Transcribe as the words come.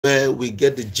where we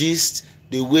get the gist,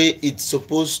 the way it's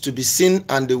supposed to be seen,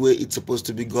 and the way it's supposed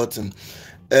to be gotten.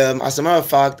 As a matter of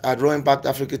fact, at Raw Impact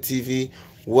Africa TV,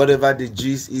 whatever the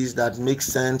gist is that makes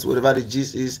sense, whatever the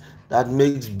gist is that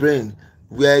makes brain,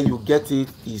 where you get it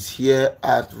is here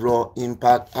at Raw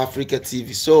Impact Africa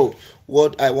TV. So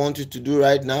what I want you to do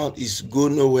right now is go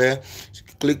nowhere,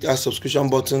 click that subscription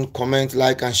button, comment,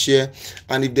 like, and share.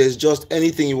 And if there's just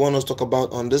anything you want us to talk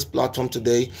about on this platform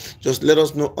today, just let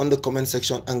us know on the comment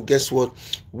section, and guess what,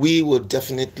 we will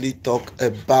definitely talk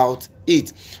about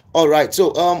it. All right,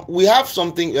 so we have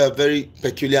something very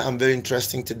peculiar and very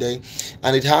interesting today,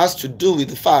 and it has to do with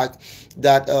the fact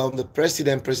that the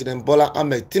President Bola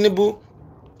Ahmed Tinibu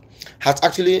has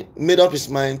actually made up his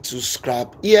mind to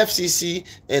scrap EFCC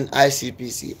and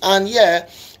ICPC. And yeah,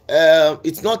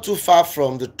 it's not too far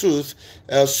from the truth.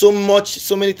 So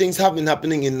many things have been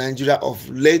happening in Nigeria of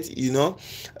late.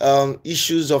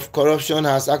 Issues of corruption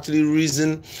has actually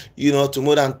risen, to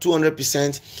more than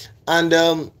 200%. And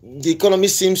the economy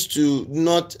seems to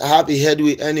not have a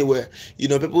headway anywhere.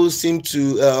 People seem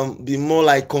to be more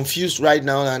like confused right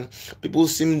now, and people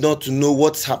seem not to know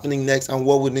what's happening next and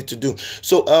what we need to do.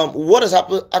 So what has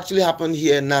actually happened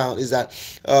here now is that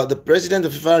the President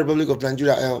of the Federal Republic of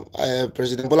Nigeria,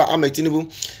 President Bola Ahmed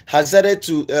Tinibu, has decided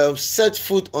to set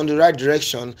foot on the right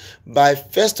direction by,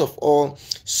 first of all,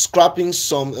 scrapping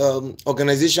some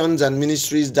organizations and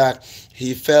ministries that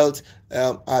he felt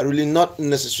are really not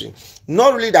necessary.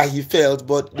 Not really that he felt,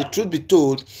 but the truth be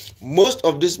told, most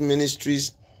of these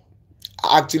ministries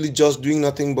are actually just doing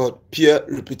nothing but pure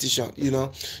repetition.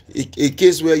 A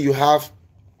case where you have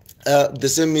the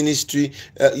same ministry,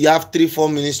 you have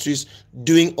 3-4 ministries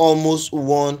doing almost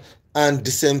one and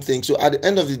the same thing. So at the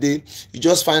end of the day, you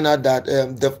just find out that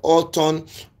they've all turned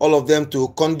all of them to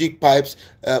conduit pipes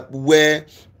where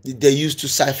they used to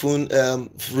siphon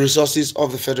resources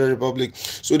of the Federal Republic.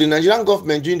 So the Nigerian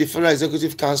government, during the Federal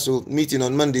Executive Council meeting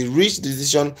on Monday, reached the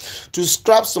decision to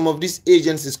scrap some of these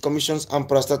agencies, commissions, and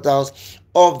parastatals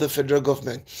of the federal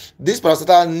government. This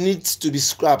parastatal needs to be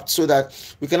scrapped so that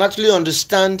we can actually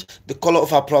understand the color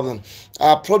of our problem.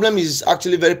 Our problem is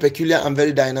actually very peculiar and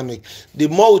very dynamic. The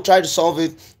more we try to solve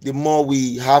it, the more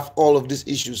we have all of these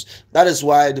issues. That is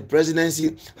why the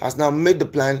presidency has now made the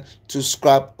plan to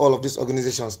scrap all of these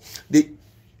organizations. The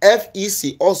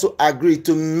FEC also agreed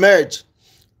to merge,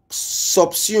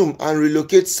 subsume, and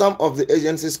relocate some of the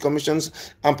agencies,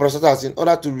 commissions, and parastatals in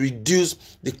order to reduce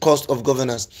the cost of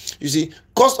governance. You see,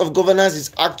 cost of governance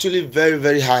is actually very,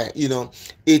 very high.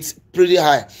 It's pretty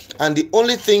high, and the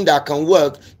only thing that can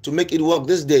work to make it work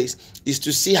these days is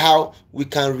to see how we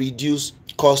can reduce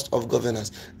cost of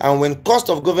governance. And when cost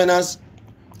of governance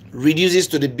reduces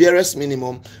to the barest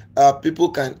minimum, people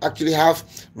can actually have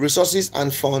resources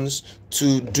and funds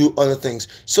to do other things.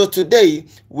 So today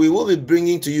we will be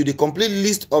bringing to you the complete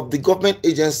list of the government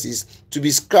agencies to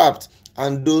be scrapped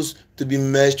and those to be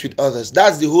merged with others.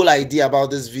 That's the whole idea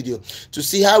about this video, to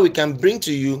see how we can bring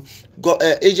to you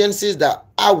agencies that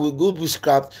will be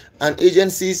scrapped and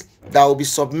agencies that will be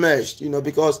submerged,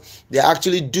 because they're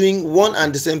actually doing one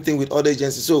and the same thing with other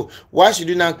agencies. So why should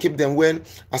you now keep them when,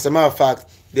 as a matter of fact,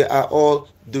 they are all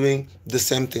doing the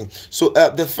same thing? So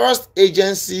the first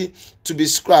agency to be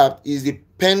scrapped is the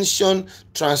Pension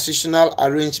Transitional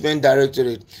Arrangement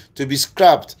Directorate, to be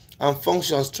scrapped and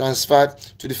functions transferred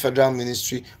to the Federal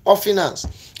Ministry of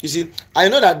Finance. You see, I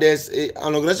know that there's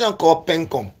an organization called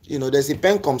PENCOM. There's a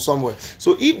PENCOM somewhere.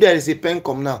 So if there is a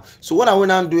PENCOM now, so what are we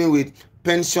now doing with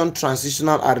Pension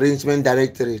Transitional Arrangement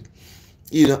Directorate?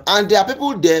 And there are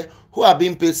people there who are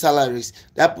being paid salaries.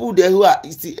 There are people there who are,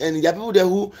 and there are people there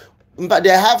who, but they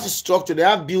have structure, they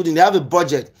have building, they have a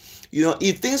budget.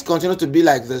 If things continue to be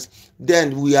like this,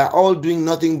 then we are all doing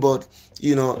nothing but,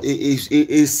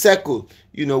 a circle,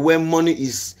 where money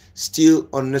is still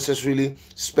unnecessarily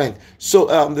spent. So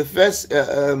the first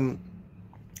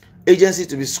agency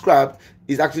to be scrapped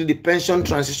is actually the Pension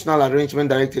Transitional Arrangement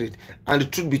Directorate. And the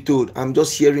truth be told, I'm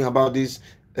just hearing about this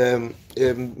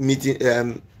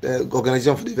meeting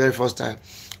organization for the very first time.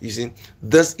 You see,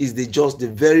 this is just the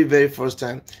very, very first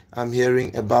time I'm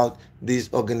hearing about this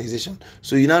organization.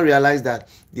 So you now realize that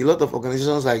a lot of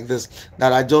organizations like this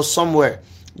that are just somewhere,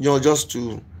 just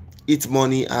to eat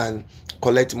money and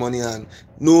collect money, and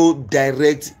no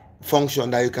direct function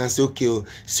that you can say, okay,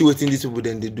 see what these people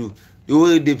then they do. The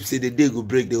way they say the day go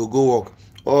break, they will go work,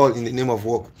 all in the name of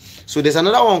work. So there's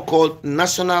another one called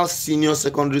National Senior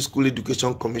Secondary School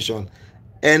Education Commission,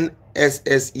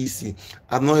 NSSEC.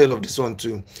 I've not heard of this one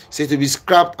too. Said to be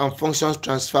scrapped and functions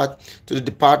transferred to the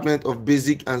Department of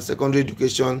Basic and Secondary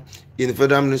Education in the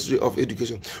Federal Ministry of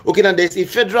Education. Okay, now there's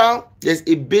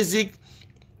a Basic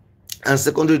and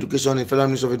secondary education in Federal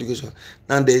Ministry of Education.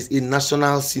 Now there is a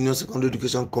National Senior Secondary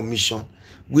Education Commission,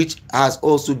 which has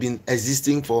also been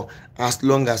existing for as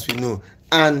long as we know,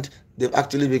 and they've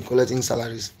actually been collecting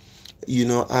salaries,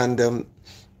 and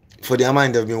for the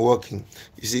amount they've been working.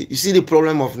 You see the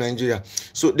problem of Nigeria.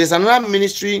 So there's another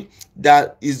ministry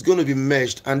that is going to be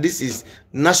merged, and this is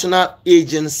National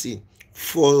Agency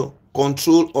for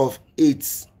Control of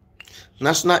AIDS.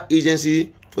 National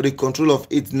Agency for the Control of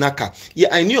AIDS, NACA. Yeah,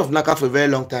 I knew of NACA for a very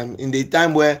long time. In the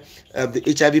time where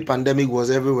the HIV pandemic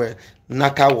was everywhere,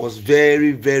 NACA was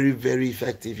very, very, very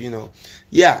effective.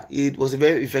 Yeah, it was a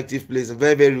very effective place, a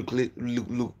very, very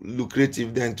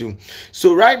lucrative then too.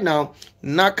 So right now,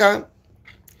 NACA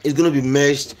is going to be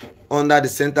merged under the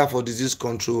Center for Disease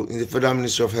Control in the Federal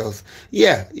Ministry of Health.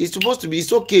 Yeah, it's supposed to be.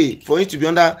 It's okay for it to be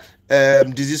under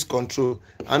disease control.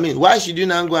 I mean, why should you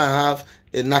now go and have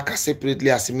a NACA separately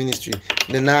as a ministry?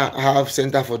 Then now have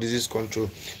Center for Disease Control.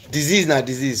 Disease na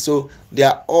disease, so they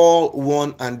are all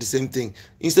one and the same thing.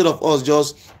 Instead of us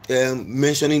just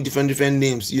mentioning different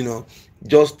names,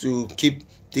 just to keep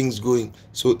things going.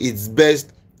 So it's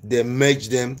best they merge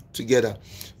them together.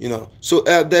 So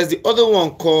there's the other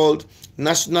one called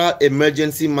National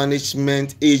Emergency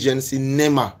Management Agency,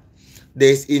 NEMA.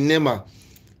 There's a NEMA,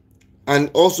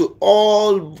 and also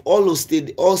all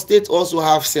states also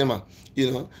have SEMA.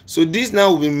 So this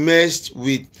now will be merged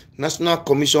with National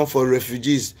Commission for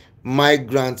Refugees,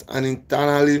 Migrants, and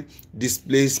Internally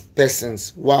Displaced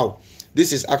Persons. Wow,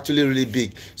 this is actually really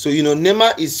big. So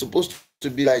NEMA is supposed to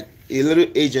be like a little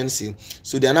agency,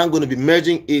 so they are now going to be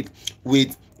merging it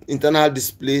with Internal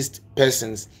Displaced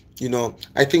Persons.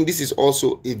 I think this is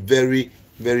also a very,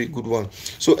 very good one.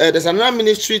 So there's another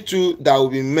ministry too that will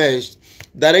be merged,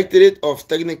 Directorate of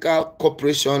Technical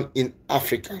Cooperation in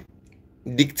Africa,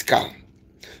 DICTCA,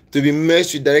 to be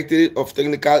merged with Directorate of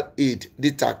Technical Aid,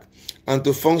 DTAC, and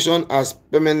to function as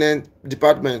permanent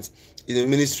departments in the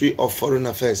Ministry of Foreign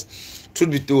Affairs.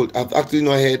 Truth be told, I've actually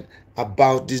not heard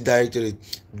about this directorate.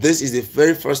 This is the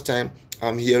very first time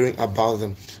I'm hearing about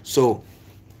them. So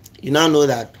you now know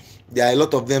that there are a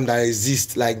lot of them that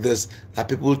exist like this that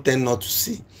people tend not to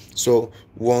see. So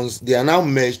once they are now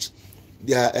merged,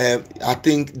 they are, I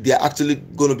think they are actually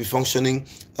going to be functioning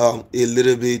a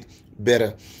little bit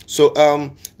better. So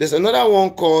there's another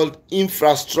one called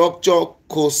Infrastructure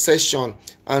Concession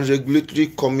and Regulatory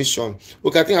Commission.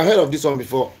 Okay, I think I heard of this one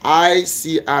before.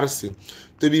 ICRC,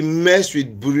 to be merged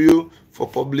with Bureau for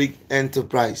Public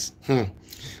Enterprise.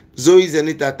 Zoe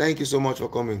Zenita, thank you so much for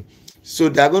coming. So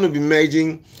they're going to be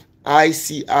merging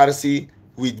ICRC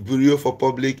with Bureau for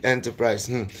Public Enterprise.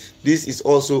 This is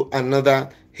also another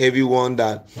heavy one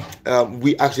that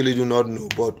we actually do not know,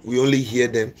 but we only hear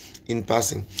them in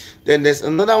passing. Then there's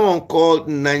another one called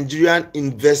Nigerian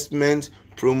Investment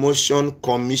Promotion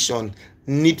Commission,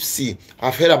 NIPSI.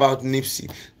 I've heard about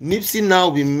NIPSI. NIPSI now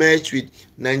will be merged with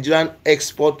Nigerian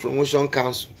Export Promotion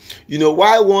Council.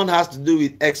 Why one has to do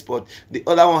with export, the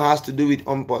other one has to do with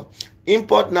import.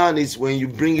 Import now is when you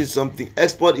bring in something.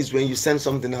 Export is when you send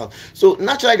something out. So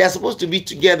naturally, they're supposed to be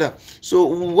together. So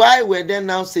why were they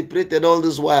now separated all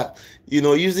this while?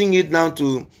 Using it now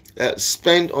to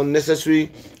spend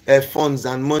unnecessary funds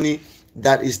and money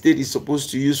that a state is supposed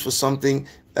to use for something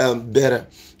better.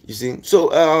 You see.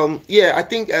 So yeah, I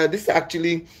think this is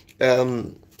actually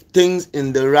things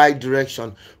in the right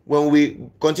direction. When we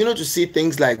continue to see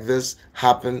things like this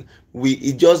happen,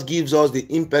 it just gives us the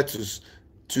impetus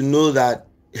to know that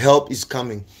help is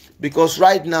coming, because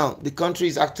right now the country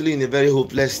is actually in a very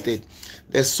hopeless state.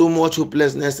 There's so much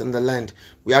hopelessness in the land.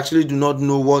 We actually do not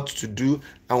know what to do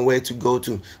and where to go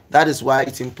to. That is why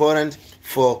it's important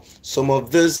for some of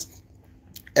this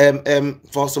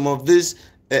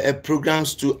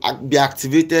programs to be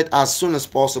activated as soon as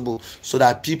possible, so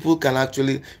that people can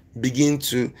actually begin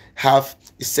to have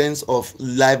a sense of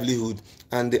livelihood,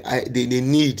 and they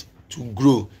need to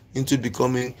grow into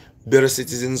becoming better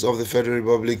citizens of the Federal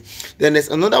Republic. Then there's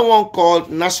another one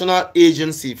called National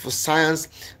Agency for Science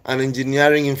and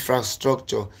Engineering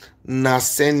Infrastructure,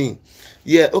 NASENI.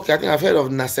 Yeah, okay, I think I've heard of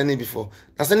NASENI before.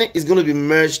 NASENI is going to be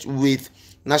merged with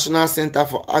National Center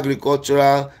for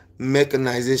Agricultural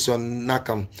Mechanization,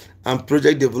 NACAM, and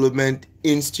Project Development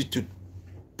Institute,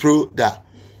 PRODA.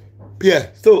 Yeah,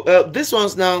 so this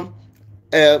one's now,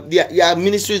 yeah,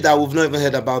 ministries that we've not even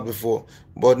heard about before,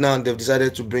 but now they've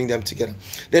decided to bring them together.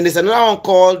 Then there's another one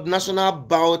called National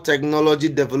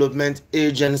Biotechnology Development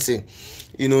Agency,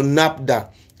 NAPDA,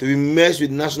 to be merged with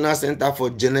National Center for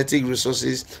Genetic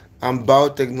Resources and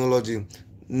Biotechnology,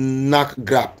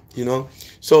 NACGRAP,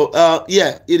 So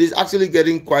yeah, it is actually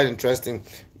getting quite interesting.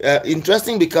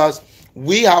 Interesting because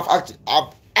we have actually,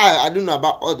 I don't know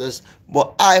about others,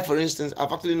 But I, for instance,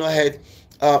 I've actually not heard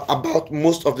about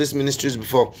most of these ministries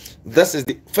before. This is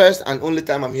the first and only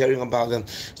time I'm hearing about them.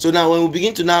 So now when we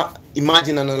begin to now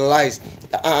imagine and analyze,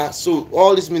 so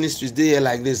all these ministries, they are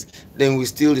like this, then we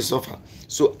still suffer.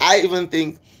 So I even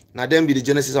think now them be the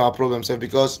genesis of our problem, so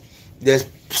because they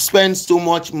spend so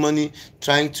much money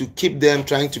trying to keep them,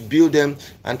 trying to build them,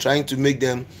 and trying to make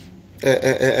them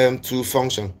to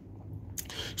function.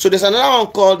 So there's another one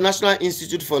called National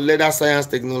Institute for Leather Science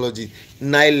Technology,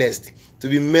 NILEST, to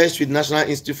be merged with National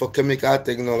Institute for Chemical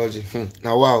Technology.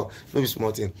 Now, wow, no be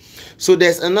small thing. So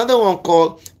there's another one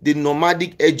called the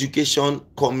Nomadic Education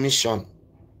Commission,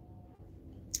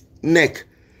 NEC,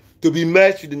 to be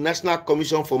merged with the National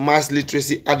Commission for Mass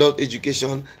Literacy, Adult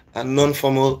Education, and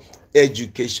Non-Formal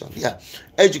Education. Yeah,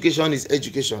 education is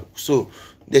education. So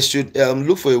they should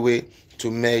look for a way to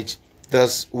merge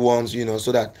those ones,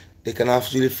 so that they can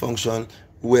actually function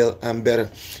well and better.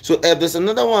 So there's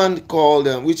another one called,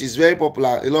 which is very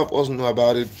popular, a lot of us know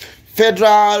about it,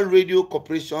 Federal Radio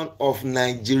Corporation of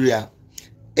Nigeria,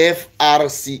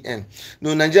 FRCN.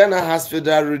 No, Nigeria now has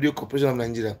Federal Radio Corporation of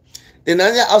Nigeria. Then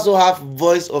Nigeria also have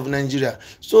Voice of Nigeria.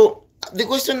 So the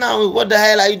question now is, what the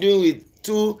hell are you doing with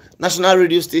two national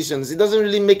radio stations? It doesn't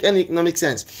really make any economic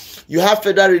sense. You have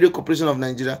Federal Radio Corporation of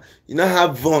Nigeria, you now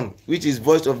have VON, which is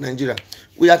Voice of Nigeria,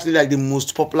 which actually like the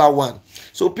most popular one.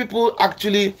 So people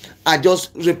actually are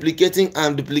just replicating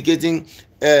and duplicating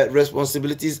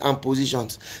responsibilities and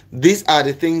positions. These are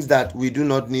the things that we do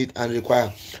not need and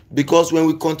require, because when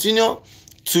we continue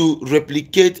to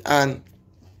replicate and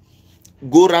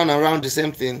go round and round the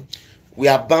same thing, we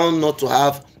are bound not to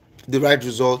have the right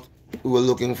result we were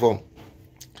looking for.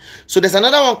 So there's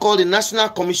another one called the National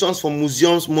Commissions for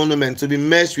Museums Monuments, to be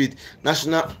merged with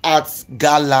National Arts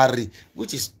Gallery,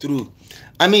 which is true.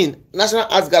 I mean, National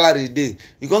Arts Gallery Day,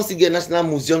 you can still get National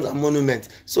Museums and Monuments.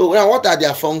 So now what are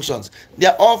their functions? They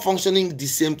are all functioning the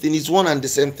same thing. It's one and the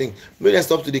same thing. Maybe they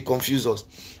stop to confuse us.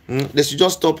 They should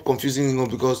just stop confusing,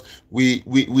 because we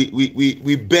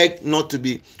beg not to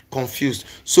be confused.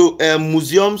 So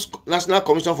museums, National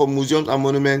Commission for Museums and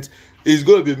Monuments is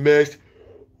going to be merged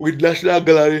with National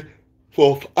Gallery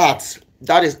for Arts.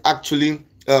 That is actually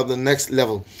the next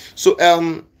level. So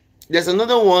there's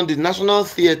another one, the National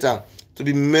Theatre, to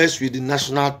be merged with the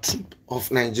National Troupe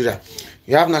of Nigeria.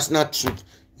 You have National Troupe,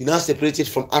 you now separate it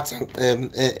from Arts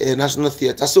and National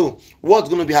Theatre. So what's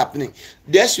going to be happening?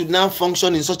 They should now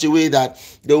function in such a way that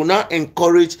they will now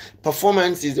encourage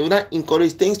performances, they will now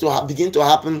encourage things to begin to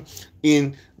happen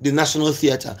in the National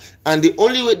Theatre. And the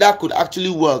only way that could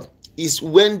actually work is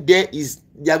when they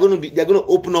are going to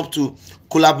open up to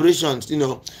collaborations,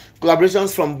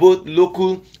 collaborations from both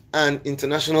local and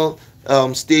international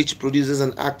stage producers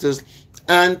and actors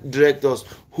and directors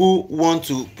who want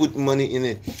to put money in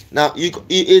it. Now,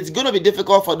 it's going to be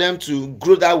difficult for them to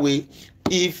grow that way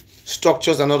if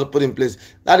structures are not put in place.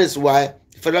 That is why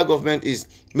the federal government is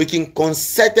making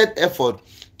concerted effort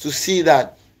to see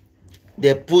that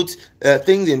they put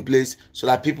things in place so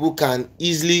that people can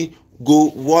easily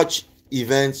go watch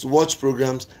events, watch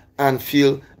programs, and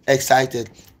feel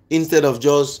excited, instead of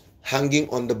just hanging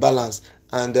on the balance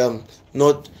and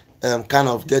not kind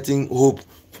of getting hope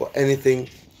for anything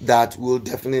that will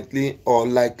definitely or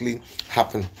likely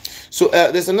happen. So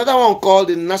there's another one called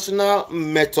the National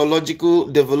Meteorological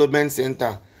Development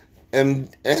Center,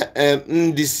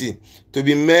 NDC, to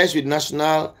be merged with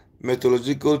National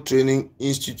Meteorological Training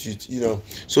Institute.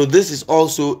 So this is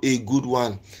also a good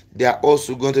one. They are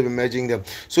also going to be merging them.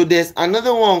 So there's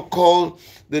another one called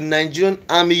the Nigerian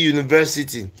Army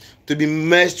University, to be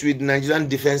merged with Nigerian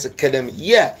Defense Academy.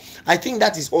 Yeah, I think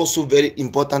that is also very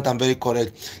important and very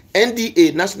correct.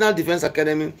 NDA, National Defense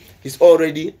Academy, is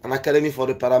already an academy for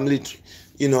the paramilitary.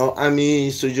 Army,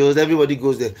 soldiers, everybody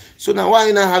goes there. So now why are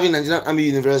you not having Nigerian Army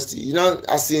University?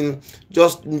 As in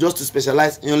just to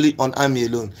specialize only on army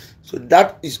alone. So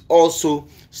that is also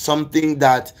something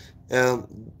that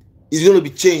is going to be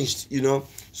changed,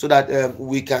 so that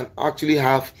we can actually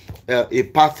have a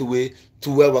pathway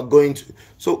to where we're going to.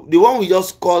 So the one we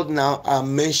just called now are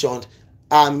mentioned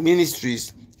are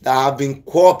ministries that have been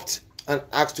co-opted and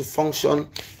asked to function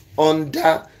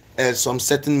under some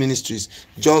certain ministries,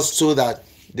 just so that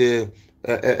the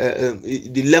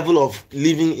level of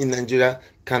living in Nigeria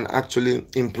can actually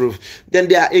improve. Then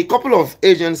there are a couple of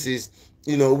agencies,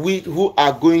 who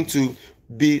are going to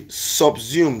be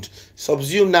subsumed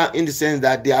now, in the sense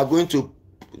that they are going to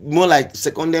more like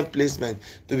secondary placement,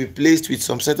 to be placed with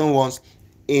some certain ones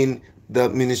in the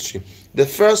ministry. The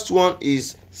first one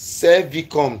is Service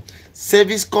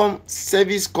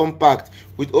Compact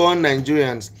with all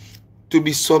Nigerians, to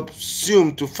be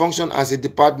subsumed to function as a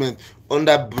department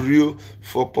under Bureau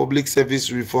for Public Service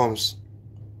Reforms.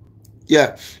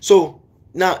 Yeah, so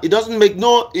now it doesn't make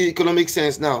no economic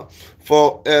sense now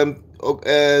for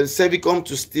Servicom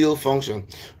to still function.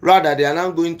 Rather, they are now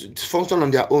going to function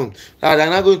on their own. Rather, they are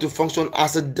now going to function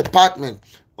as a department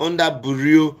under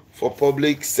Bureau for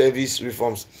Public Service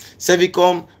Reforms.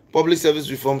 Servicom, Public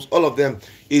Service Reforms, all of them,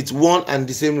 it's one and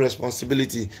the same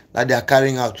responsibility that they are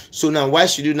carrying out. So now, why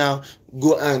should you now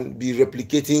go and be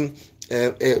replicating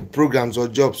programs or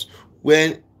jobs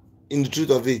when, in the truth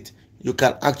of it, you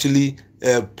can actually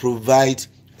provide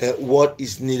what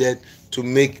is needed to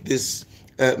make this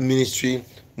ministry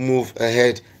move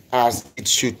ahead as it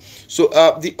should. So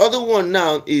the other one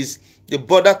now is the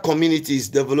Border Communities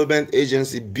Development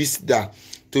Agency, BISDA,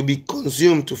 to be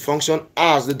consumed to function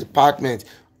as the department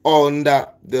under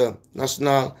the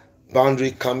National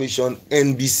Boundary Commission,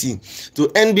 NBC. So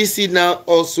NBC now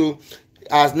also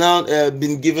has now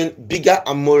been given bigger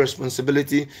and more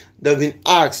responsibility. They've been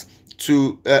asked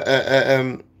to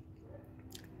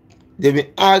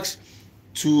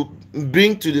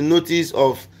bring to the notice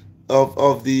of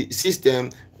the system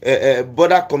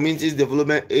Border Communities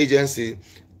Development Agency,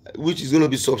 which is going to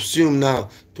be subsumed now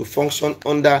to function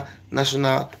under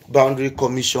National Boundary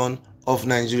Commission of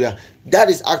Nigeria. That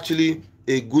is actually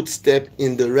a good step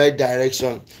in the right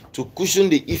direction to cushion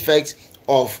the effects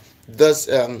of this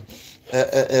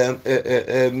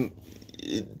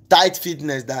tight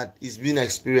fitness that is being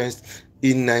experienced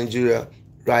in Nigeria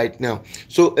right now.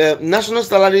 So National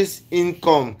Salaries,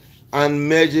 Income and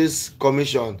Mergers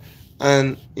Commission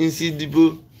and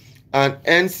Tinibu and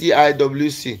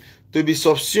NCIWC to be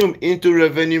subsumed into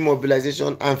Revenue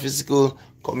Mobilization and Fiscal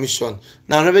Commission.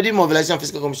 Now, Revenue Mobilization and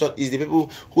Fiscal Commission is the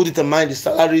people who determine the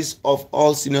salaries of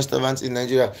all senior servants in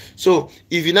Nigeria. So,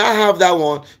 if you now have that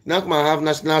one, you now come and have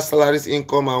National Salaries,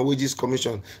 Income and Wages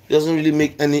Commission. It doesn't really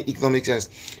make any economic sense.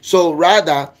 So,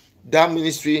 rather, that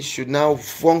ministry should now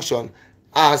function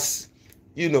as,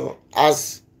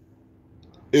 as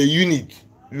a unit,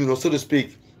 so to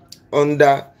speak,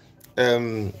 under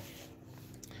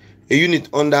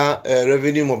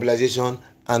Revenue Mobilization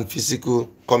and Fiscal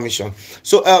Commission.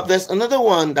 So there's another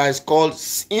one that is called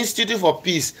Institute for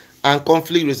Peace and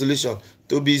Conflict Resolution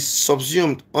to be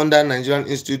subsumed under Nigerian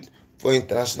Institute for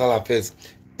International Affairs,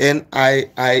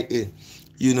 NIIA.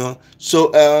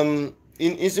 So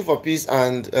in Institute for Peace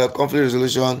and Conflict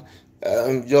Resolution,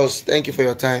 just thank you for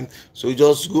your time. So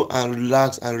just go and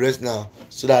relax and rest now,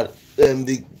 so that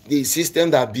the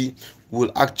system that be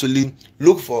will actually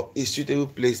look for a suitable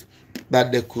place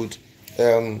that they could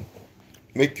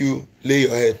make you lay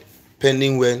your head,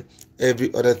 pending when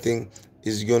every other thing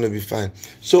is going to be fine.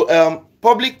 So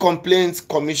Public Complaints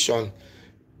Commission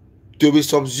to be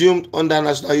subsumed under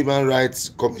National Human Rights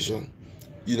Commission.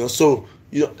 The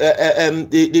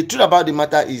truth about the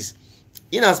matter is,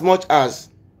 in as much as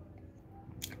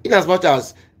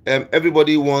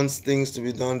everybody wants things to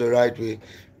be done the right way,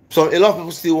 so a lot of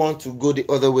people still want to go the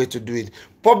other way to do it.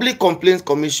 Public Complaints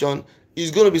Commission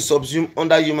is going to be subsumed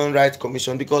under Human Rights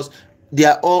Commission because they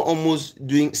are all almost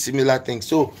doing similar things.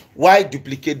 So why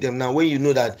duplicate them now when you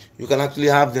know that you can actually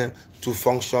have them to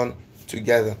function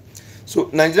together? So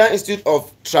Nigerian Institute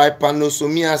of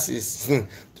Trypanosomiasis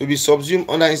to be subsumed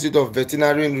under Institute of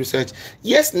Veterinary Research.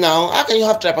 Yes, now how can you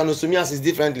have trypanosomiasis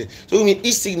differently? So you mean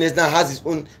each sickness now has its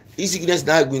own. Each sickness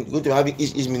now going to have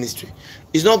each ministry.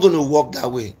 It's not going to work that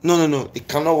way. No. It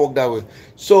cannot work that way.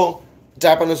 So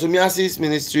trypanosomiasis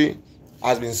ministry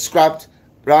has been scrapped.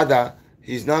 Rather,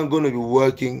 he's now going to be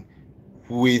working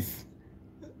with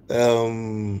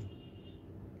the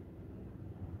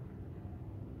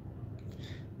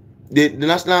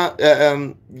national.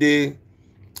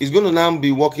 He's going to now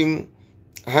be working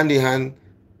hand in hand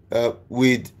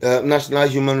with National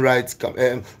Human Rights.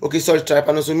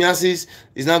 Trypanosomiasis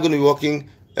is now going to be working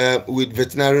with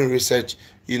veterinary research.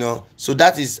 So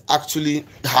that is actually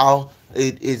how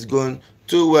it is going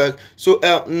to work. So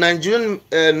Nigerian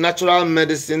Natural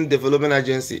Medicine Development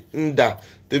Agency, NDA,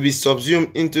 to be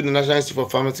subsumed into the National Institute for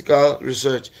Pharmaceutical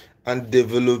Research and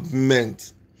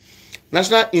Development.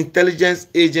 National Intelligence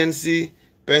Agency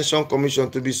Pension Commission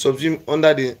to be subsumed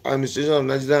under the administration of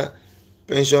Nigeria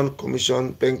Pension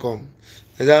Commission, PENCOM.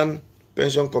 Nigerian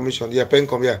Pension Commission,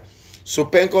 PENCOM, So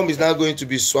PENCOM is now going to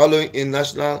be swallowing in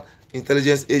National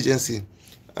Intelligence Agency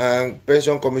and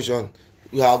Pension Commission.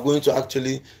 We are going to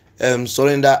actually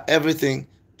surrender everything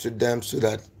to them so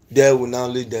that they will now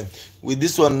lead them. With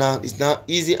this one now, it's now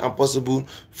easy and possible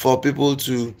for people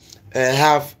to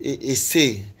have a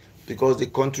say, because the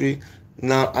country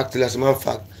now actually, as a matter of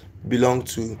fact,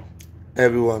 belongs to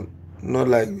everyone, not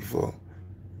like before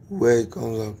where it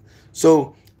comes up.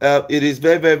 So it is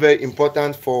very, very, very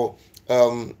important for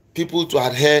people to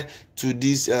adhere to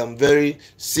these very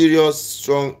serious,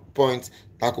 strong points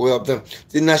that will help them.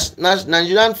 The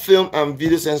Nigerian Film and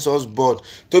Video Censors Board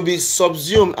to be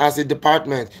subsumed as a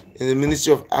department in the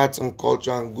Ministry of Arts and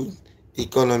Culture and Good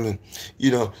Economy.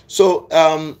 So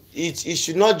it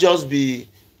should not just be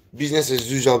business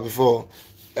as usual before.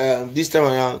 This time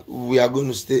around, we are going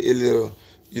to stay a little.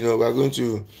 We are going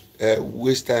to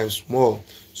waste time small.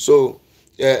 So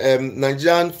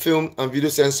Nigerian Film and Video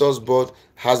Censors Board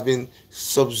has been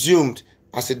subsumed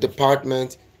as a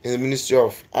department in the Ministry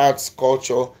of Arts,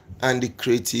 Culture, and the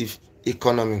Creative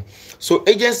Economy. So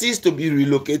agencies to be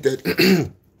relocated.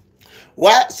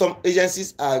 While some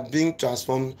agencies are being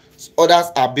transformed,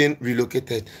 others are being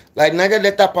relocated. Like Niger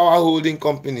Delta Power Holding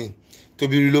Company to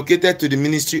be relocated to the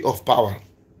Ministry of Power.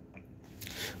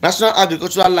 National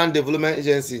Agricultural Land Development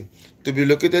Agency to be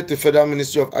located to Federal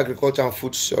Ministry of Agriculture and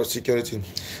Food Security.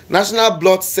 National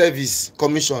Blood Service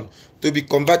Commission to be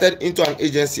converted into an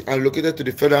agency and located to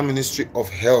the Federal Ministry of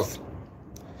Health.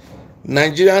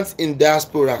 Nigerians in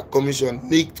Diaspora Commission,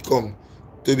 NICTCOM,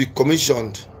 to be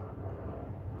commissioned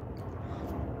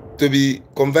to be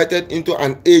converted into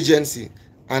an agency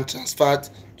and transferred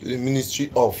to the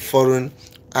Ministry of Foreign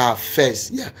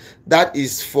Affairs. That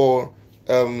is for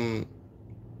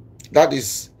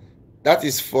NITCO,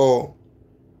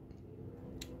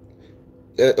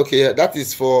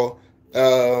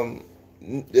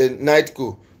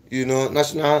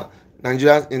 National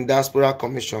Nigerians in Diaspora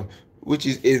Commission, which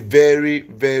is a very,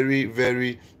 very,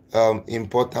 very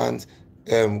important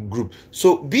group.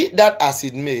 So be that as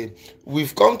it may,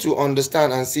 we've come to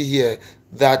understand and see here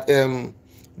that the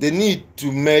need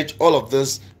to merge all of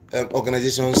these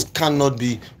organizations cannot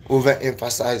be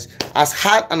overemphasized. As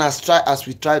hard and as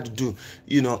we try to do,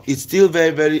 it's still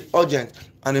very, very urgent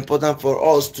and important for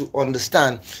us to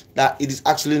understand that it is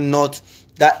actually not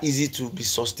that easy to be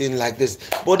sustained like this.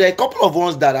 But there are a couple of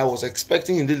ones that I was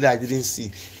expecting indeed that I didn't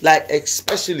see. Like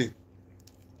especially,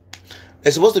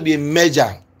 there's supposed to be a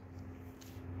merger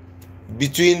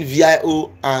between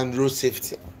VIO and road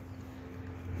safety.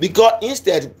 Because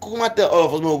instead, Kuma tell all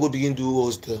of us will go begin to do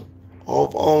hostel.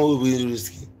 All will be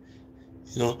risky.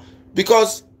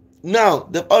 Because now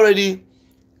they've already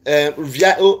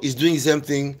VIO is doing the same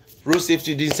thing, road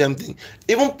safety doing the same thing.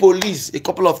 Even police a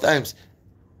couple of times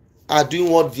are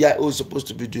doing what VIO is supposed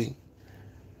to be doing.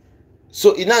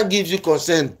 So it now gives you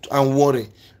consent and worry.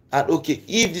 And okay,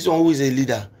 if this one who is a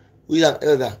leader, who is an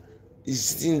elder, is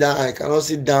sitting down, I cannot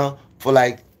sit down for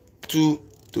like 2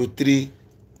 to 3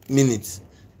 minutes,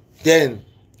 then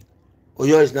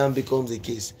Oyo now becomes the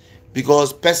case,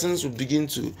 because persons will begin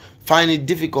to find it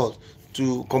difficult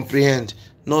to comprehend,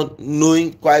 not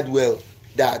knowing quite well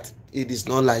that it is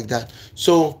not like that.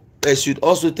 So they should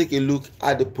also take a look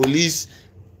at the police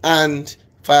and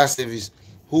fire service,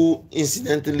 who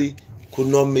incidentally could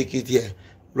not make it here.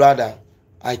 Rather,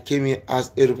 I came here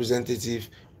as a representative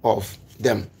of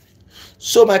them.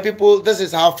 So my people, this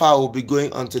is how far we'll be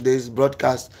going on today's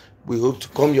broadcast. We hope to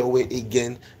come your way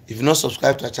again. If you're not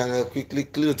subscribed to our channel, quickly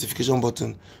click the notification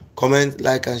button, comment,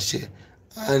 like, and share.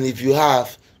 And if you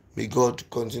have, may God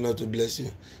continue to bless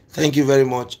you. Thank you very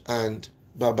much, and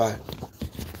bye-bye.